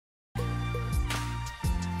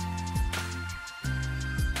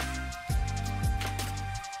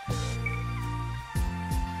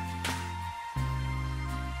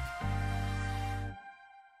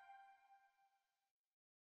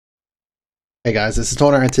Hey guys, this is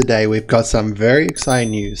Torna, and today we've got some very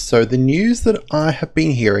exciting news. So the news that I have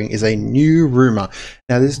been hearing is a new rumor.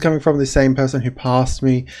 Now this is coming from the same person who passed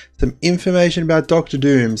me some information about Doctor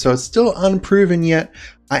Doom. So it's still unproven yet.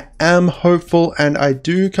 I am hopeful and I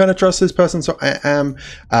do kind of trust this person. So I'm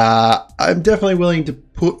definitely willing to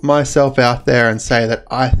put myself out there and say that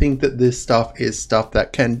I think that this stuff is stuff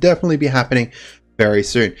that can definitely be happening very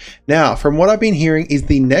soon. Now, from what I've been hearing is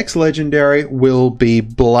the next legendary will be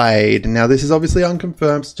Blade. Now, this is obviously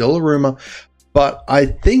unconfirmed, still a rumor, but I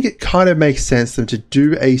think it kind of makes sense for them to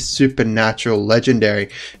do a supernatural legendary.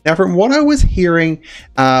 Now, from what I was hearing,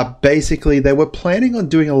 basically they were planning on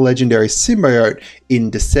doing a legendary symbiote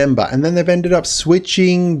in December, and then they've ended up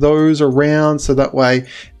switching those around so that way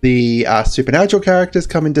the supernatural characters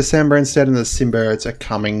come in December instead and the symbiotes are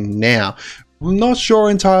coming now. I'm not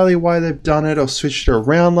sure entirely why they've done it or switched it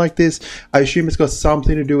around like this. I assume it's got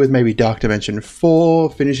something to do with maybe Dark Dimension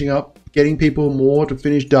 4, finishing up, getting people more to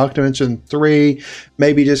finish Dark Dimension 3,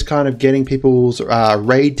 maybe just kind of getting people's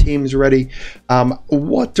raid teams ready.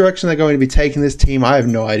 What direction they're going to be taking this team, I have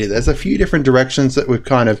no idea. There's a few different directions that we've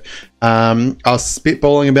kind of, I was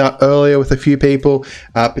spitballing about earlier with a few people.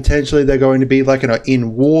 Potentially they're going to be like an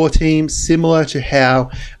in-war team, similar to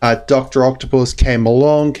how Dr. Octopus came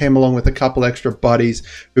along with a couple extra buddies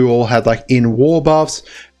who all had like in-war buffs.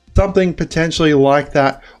 Something potentially like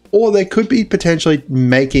that. Or they could be potentially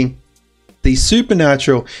making the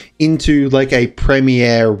Supernatural into like a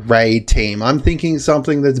premier raid team. I'm thinking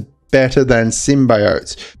something that's better than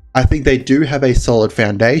symbiotes. I think they do have a solid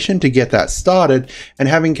foundation to get that started, and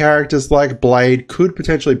having characters like Blade could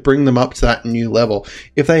potentially bring them up to that new level.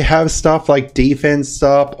 If they have stuff like defense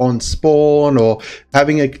up on Spawn or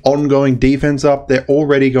having an ongoing defense up, they're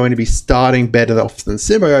already going to be starting better off than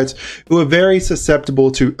symbiotes, who are very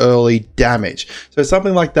susceptible to early damage. So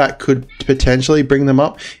something like that could potentially bring them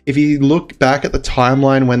up. If you look back at the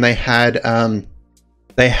timeline when they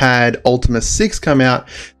had Ultima 6 come out,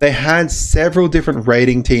 they had several different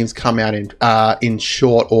raiding teams come out in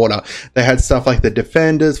short order. They had stuff like the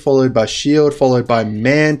Defenders, followed by S.H.I.E.L.D., followed by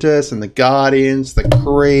Mantis and the Guardians, the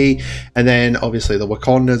Kree, and then obviously the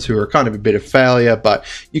Wakandans, who are kind of a bit of failure, but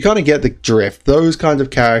you kind of get the drift. Those kinds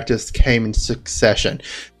of characters came in succession.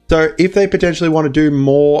 So if they potentially want to do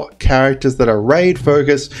more characters that are raid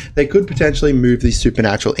focused, they could potentially move the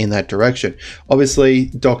supernatural in that direction. Obviously,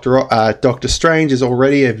 Doctor Strange is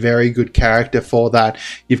already a very good character for that.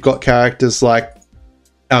 You've got characters like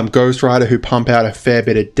Ghost Rider who pump out a fair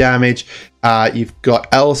bit of damage. You've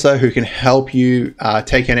got Elsa who can help you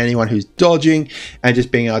take on anyone who's dodging and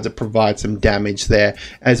just being able to provide some damage there,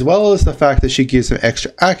 as well as the fact that she gives some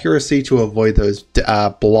extra accuracy to avoid those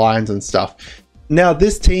blinds and stuff. Now,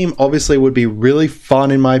 this team obviously would be really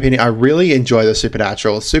fun in my opinion. I really enjoy the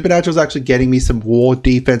Supernatural. Supernatural's actually getting me some war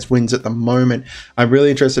defense wins at the moment. I'm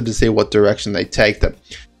really interested to see what direction they take them.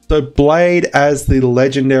 So Blade as the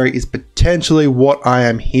legendary is potentially what I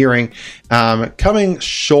am hearing coming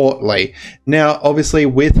shortly. Now, obviously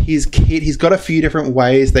with his kit, he's got a few different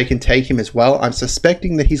ways they can take him as well. I'm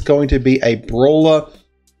suspecting that he's going to be a brawler,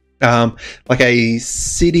 like a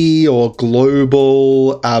city or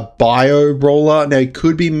global bio brawler. Now it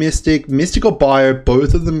could be mystic or bio.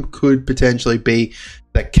 Both of them could potentially be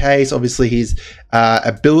the case. Obviously his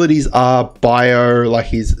abilities are bio,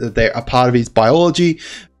 like they're a part of his biology,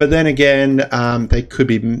 but then again they could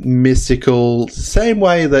be mystical, same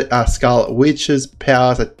way that Scarlet Witch's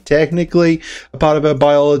powers are technically a part of her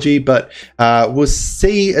biology, but we'll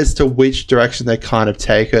see as to which direction they kind of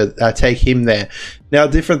take him there. Now,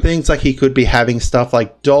 different things, like he could be having stuff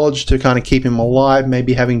like dodge to kind of keep him alive,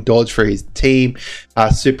 maybe having dodge for his team,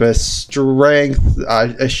 super strength. I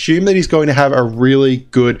assume that he's going to have a really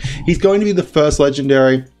good, he's going to be the first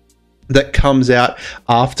legendary that comes out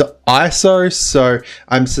after ISO, so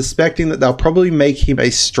I'm suspecting that they'll probably make him a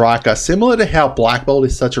striker, similar to how Black Bolt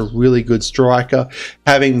is such a really good striker.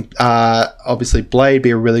 Having obviously Blade be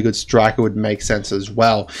a really good striker would make sense as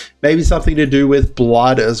well. Maybe something to do with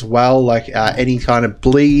blood as well, like any kind of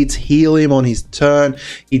bleeds, heal him on his turn.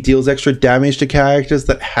 He deals extra damage to characters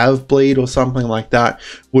that have bleed or something like that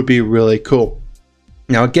would be really cool.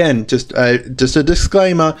 Now again, just a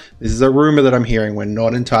disclaimer, this is a rumor that I'm hearing. We're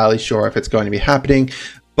not entirely sure if it's going to be happening,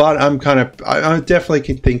 but I definitely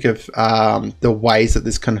can think of the ways that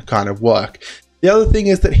this can kind of work. The other thing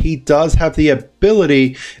is that he does have the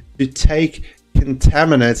ability to take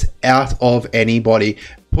contaminants out of anybody,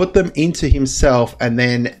 put them into himself, and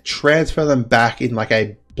then transfer them back in like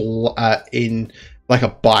a bite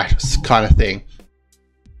kind of thing.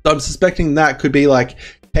 So I'm suspecting that could be like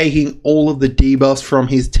taking all of the debuffs from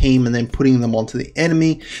his team and then putting them onto the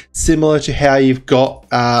enemy, similar to how you've got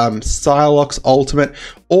Psylocke's ultimate.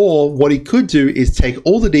 Or what he could do is take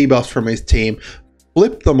all the debuffs from his team,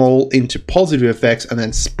 flip them all into positive effects, and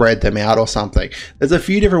then spread them out or something. There's a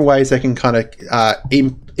few different ways they can kind of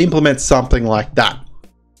implement something like that.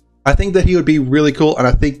 I think that he would be really cool, and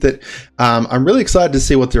I think that I'm really excited to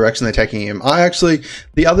see what direction they're taking him. I actually,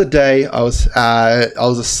 the other day, I was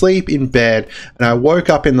asleep in bed, and I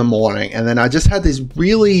woke up in the morning, and then I just had this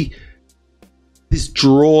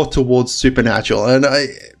draw towards Supernatural, and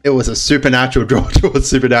it was a supernatural draw towards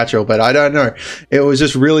Supernatural, but I don't know. It was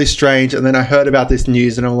just really strange, and then I heard about this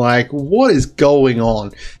news, and I'm like, what is going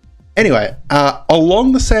on? Anyway,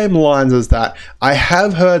 along the same lines as that, I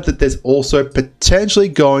have heard that there's also potentially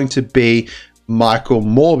going to be Michael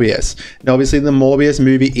Morbius. Now, obviously, the Morbius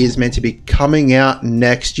movie is meant to be coming out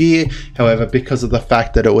next year. However, because of the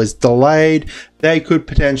fact that it was delayed, they could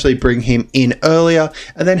potentially bring him in earlier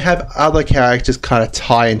and then have other characters kind of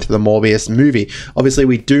tie into the Morbius movie. Obviously,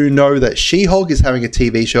 we do know that She-Hulk is having a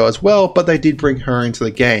TV show as well, but they did bring her into the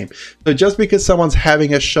game. So just because someone's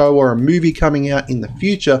having a show or a movie coming out in the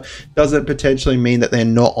future doesn't potentially mean that they're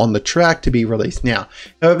not on the track to be released now.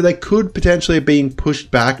 However, they could potentially have been pushed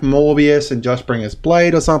back Morbius and just bring us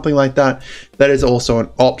Blade or something like that. That is also an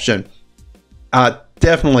option.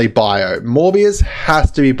 Definitely bio. Morbius has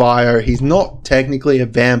to be bio. He's not technically a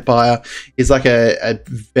vampire. He's like a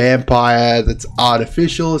vampire that's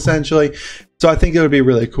artificial, essentially. So I think it would be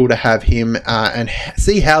really cool to have him and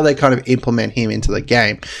see how they kind of implement him into the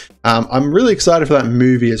game. I'm really excited for that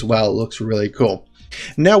movie as well. It looks really cool.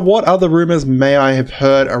 Now, what other rumors may I have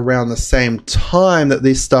heard around the same time that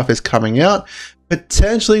this stuff is coming out?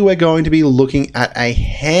 Potentially, we're going to be looking at a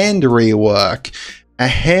hand rework. A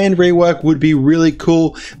hand rework would be really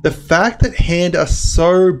cool. The fact that hand are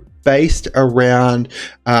so based around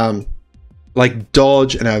like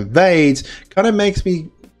dodge and evades kind of makes me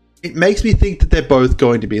think that they're both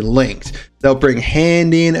going to be linked. They'll bring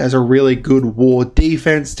hand in as a really good war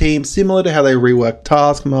defense team, similar to how they rework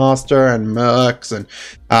Taskmaster and Mercs and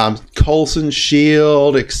Coulson's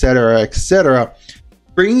Shield, etc., etc.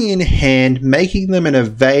 Bringing in hand, making them an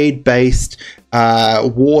evade based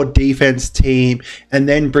war defense team, and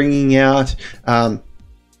then bringing out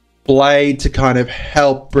Blade to kind of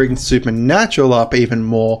help bring Supernatural up even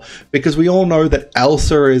more, because we all know that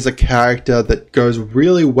Elsa is a character that goes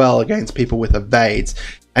really well against people with evades,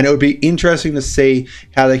 and it would be interesting to see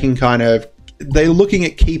how they can they're looking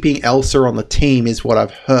at keeping Elsa on the team is what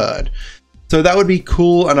I've heard. So that would be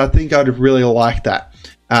cool, and I think I'd really like that.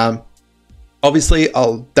 Obviously,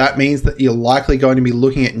 that means that you're likely going to be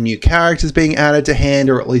looking at new characters being added to hand,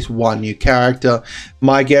 or at least one new character.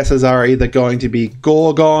 My guesses are either going to be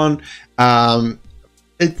Gorgon.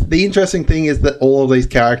 The interesting thing is that all of these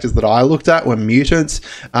characters that I looked at were mutants,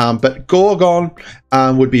 but Gorgon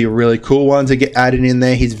would be a really cool one to get added in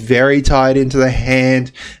there. He's very tied into the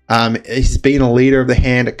hand. He's been a leader of the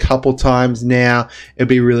hand a couple times now. It'd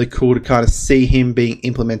be really cool to kind of see him being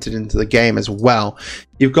implemented into the game as well.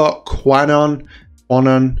 You've got Quanon.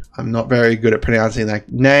 I'm not very good at pronouncing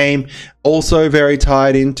that name. Also very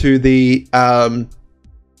tied into the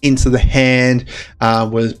hand,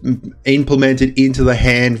 was implemented into the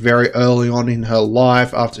hand very early on in her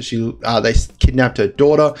life after they kidnapped her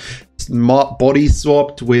daughter, body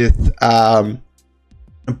swapped with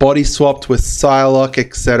Psylocke,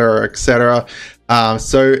 etc., etc.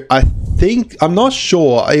 So I'm not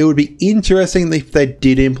sure. It would be interesting if they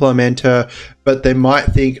did implement her, but they might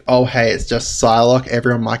think, oh hey, it's just Psylocke.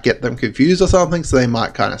 Everyone might get them confused or something, so they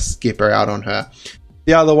might kind of skip her out on her.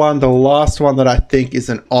 The other one, the last one that I think is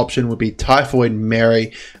an option, would be Typhoid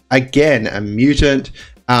Mary. Again, a mutant,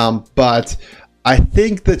 but I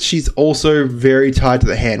think that she's also very tied to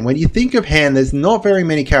the hand. When you think of hand, there's not very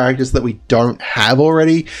many characters that we don't have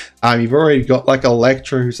already. You've already got like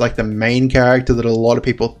Elektra, who's like the main character that a lot of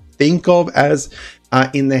people think of as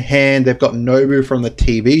in the hand. They've got Nobu from the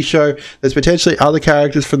TV show. There's potentially other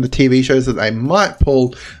characters from the TV shows that they might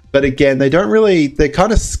pull, but again, they're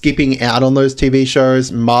kind of skipping out on those TV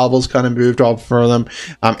shows. Marvel's kind of moved on from them.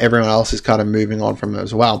 Everyone else is kind of moving on from them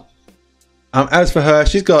as well. As for her,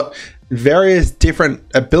 she's got various different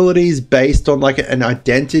abilities based on like an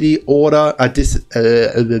identity order,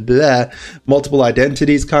 multiple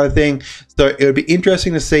identities kind of thing. So it would be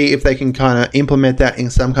interesting to see if they can kind of implement that in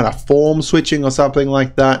some kind of form switching or something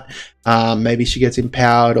like that. Maybe she gets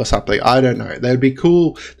empowered or something. I don't know. That'd be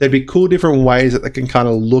cool. There'd be cool different ways that they can kind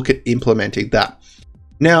of look at implementing that.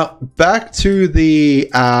 Now, back to the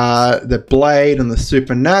Blade and the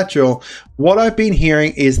Supernatural, what I've been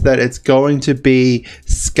hearing is that it's going to be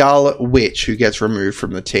Scarlet Witch who gets removed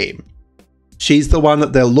from the team. She's the one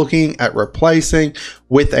that they're looking at replacing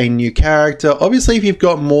with a new character. Obviously, if you've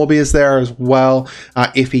got Morbius there as well,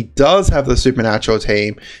 if he does have the Supernatural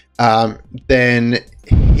team, then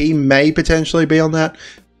he may potentially be on that.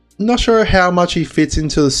 Not sure how much he fits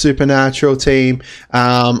into the Supernatural team,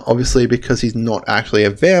 obviously because he's not actually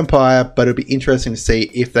a vampire, but it'll be interesting to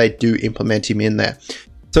see if they do implement him in there.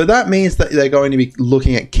 So that means that they're going to be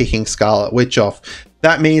looking at kicking Scarlet Witch off.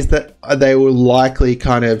 That means that they will likely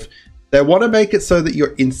they want to make it so that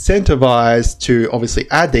you're incentivized to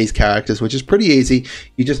obviously add these characters, which is pretty easy.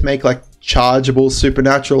 You just make like chargeable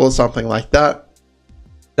Supernatural or something like that.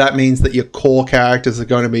 That means that your core characters are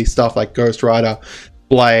going to be stuff like Ghost Rider,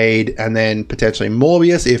 Blade, and then potentially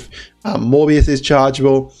Morbius if Morbius is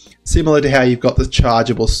chargeable, similar to how you've got the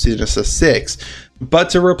chargeable Sinister Six. But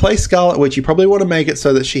to replace Scarlet Witch, you probably want to make it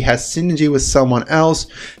so that she has synergy with someone else,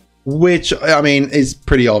 which, I mean, is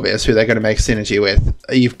pretty obvious who they're going to make synergy with.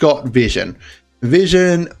 You've got Vision.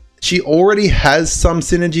 Vision, she already has some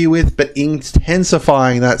synergy with, but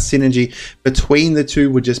intensifying that synergy between the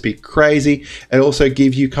two would just be crazy. It also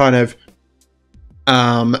gives you kind of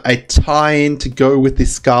a tie-in to go with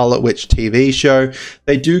this Scarlet Witch TV show.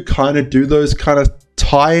 They do kind of do those kind of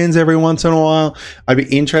tie-ins every once in a while. I'd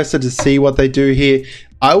be interested to see what they do here.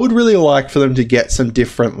 I would really like for them to get some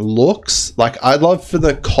different looks. Like, I'd love for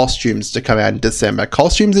the costumes to come out in December.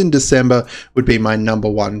 Costumes in December would be my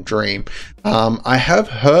 #1 dream. I have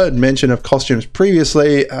heard mention of costumes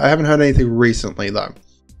previously. I haven't heard anything recently though.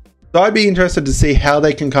 So I'd be interested to see how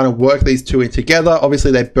they can kind of work these two in together.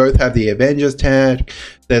 Obviously, they both have the Avengers tag.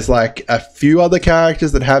 There's like a few other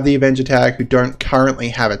characters that have the Avenger tag who don't currently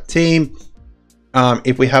have a team.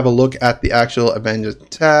 If we have a look at the actual Avengers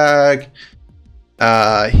tag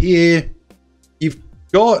here, you've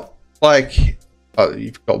got like,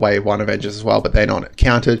 you've got Wave 1 Avengers as well, but they're not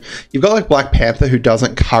counted. You've got like Black Panther, who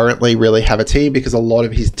doesn't currently really have a team because a lot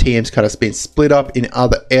of his team's kind of been split up in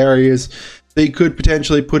other areas. So you could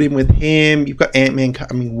potentially put him with him. You've got Ant-Man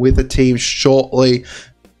coming with a team shortly.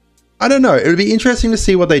 I don't know. It would be interesting to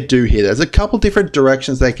see what they do here. There's a couple different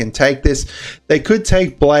directions they can take this. They could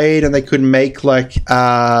take Blade and they could make like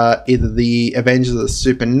either the Avengers of the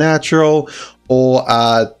Supernatural or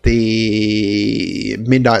the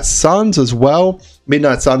Midnight Suns as well.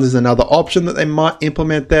 Midnight Suns is another option that they might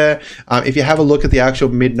implement there. If you have a look at the actual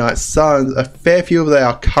Midnight Suns, a fair few of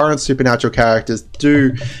our current Supernatural characters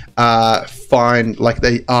do find like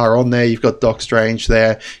they are on there. You've got Doc Strange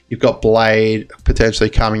there. You've got Blade potentially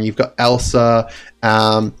coming. You've got Elsa.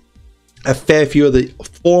 A fair few of the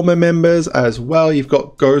former members as well. You've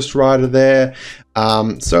got Ghost Rider there.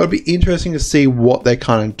 So it'd be interesting to see what they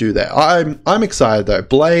kind of do there. I'm excited though.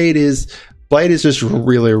 Blade is just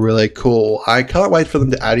really, really cool. I can't wait for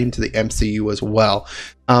them to add him to the MCU as well.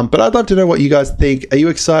 But I'd love to know what you guys think. Are you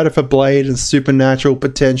excited for Blade and Supernatural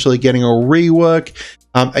potentially getting a rework?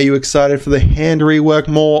 Are you excited for the Hand Rework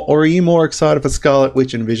more, or are you more excited for Scarlet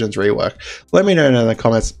Witch and Vision's rework? Let me know in the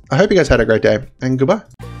comments. I hope you guys had a great day, and goodbye.